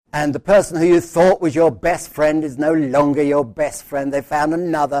And the person who you thought was your best friend is no longer your best friend. They found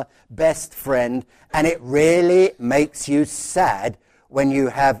another best friend. And it really makes you sad when you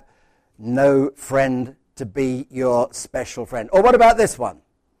have no friend to be your special friend. Or what about this one?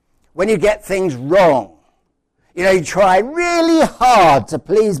 When you get things wrong. You know, you try really hard to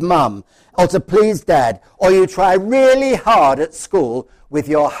please mum or to please dad, or you try really hard at school with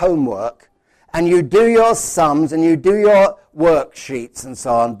your homework, and you do your sums and you do your worksheets and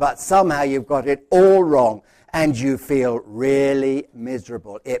so on, but somehow you've got it all wrong and you feel really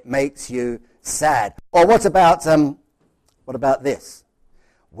miserable. It makes you sad. Or what about this?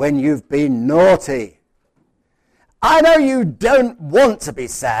 When you've been naughty. I know you don't want to be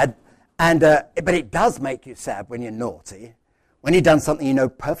sad, but it does make you sad when you're naughty. When you've done something you know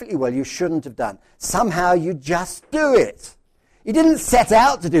perfectly well you shouldn't have done. Somehow you just do it. You didn't set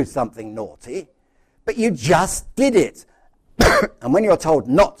out to do something naughty, but you just did it. And when you're told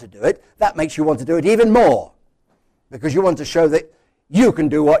not to do it, that makes you want to do it even more, because you want to show that you can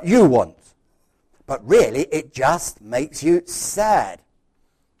do what you want. But really, it just makes you sad.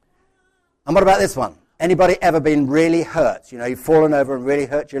 And what about this one? Anybody ever been really hurt? You know, you've fallen over and really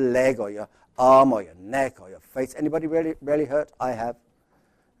hurt your leg or your arm or your neck or your face. Anybody really hurt? I have.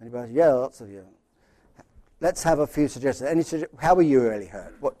 Anybody? Yeah, lots of you. Let's have a few suggestions. How were you really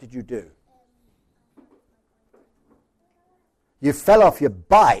hurt? What did you do? You fell off your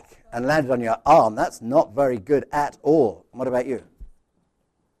bike and landed on your arm. That's not very good at all. What about you?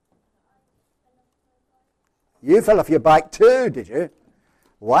 You fell off your bike too, did you?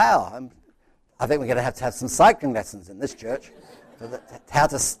 Wow. I think we're going to have some cycling lessons in this church. How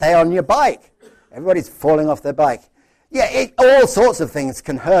to stay on your bike. Everybody's falling off their bike. Yeah, all sorts of things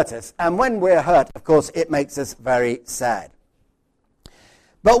can hurt us. And when we're hurt, of course, it makes us very sad.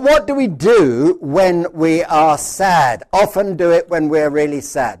 But what do we do when we are sad? Often do it when we're really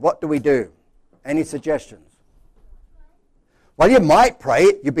sad. What do we do? Any suggestions? Well, you might pray.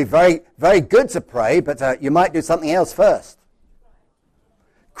 You'd be very, very good to pray, but you might do something else first.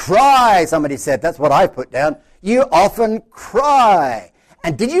 Cry, somebody said. That's what I put down. You often cry.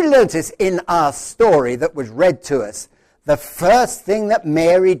 And did you notice in our story that was read to us, the first thing that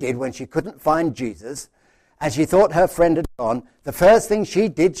Mary did when she couldn't find Jesus, and she thought her friend had gone, the first thing she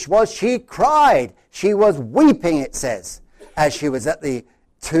did was she cried. She was weeping, it says, as she was at the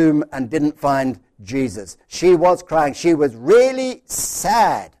tomb and didn't find Jesus. She was crying. She was really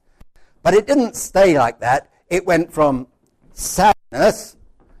sad. But it didn't stay like that. It went from sadness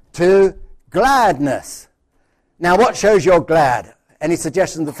to gladness. Now, what shows you're glad? Any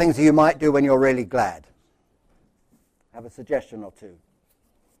suggestions of things that you might do when you're really glad? Have a suggestion or two.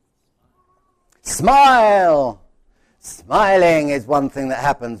 Smile. Smiling is one thing that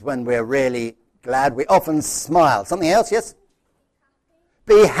happens when we're really glad. We often smile. Something else, yes?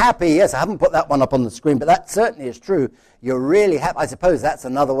 Be happy. Yes, I haven't put that one up on the screen, but that certainly is true. You're really happy. I suppose that's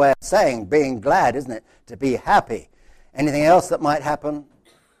another way of saying being glad, isn't it? To be happy. Anything else that might happen?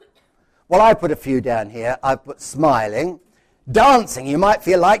 Well, I put a few down here. I put smiling. Dancing. You might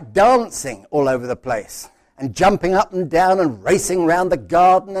feel like dancing all over the place and jumping up and down and racing around the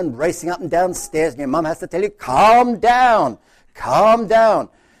garden and racing up and down stairs. And your mum has to tell you, calm down, calm down.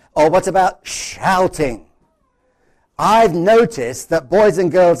 Or what about shouting? I've noticed that boys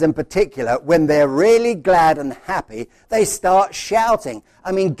and girls in particular, when they're really glad and happy, they start shouting.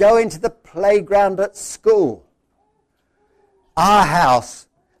 I mean, go into the playground at school. Our house,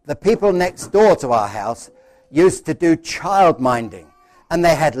 the people next door to our house, used to do child minding. And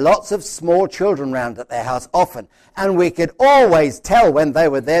they had lots of small children round at their house often. And we could always tell when they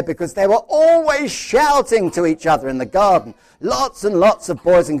were there because they were always shouting to each other in the garden. Lots and lots of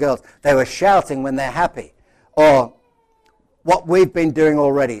boys and girls. They were shouting when they're happy. Or what we've been doing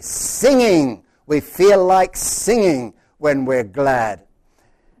already, singing. We feel like singing when we're glad.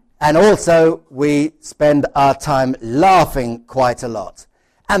 And also we spend our time laughing quite a lot.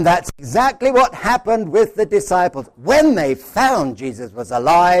 And that's exactly what happened with the disciples. When they found Jesus was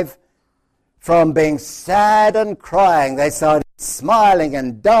alive, from being sad and crying, they started smiling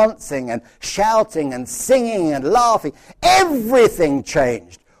and dancing and shouting and singing and laughing. Everything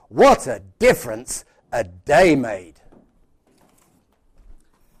changed. What a difference a day made.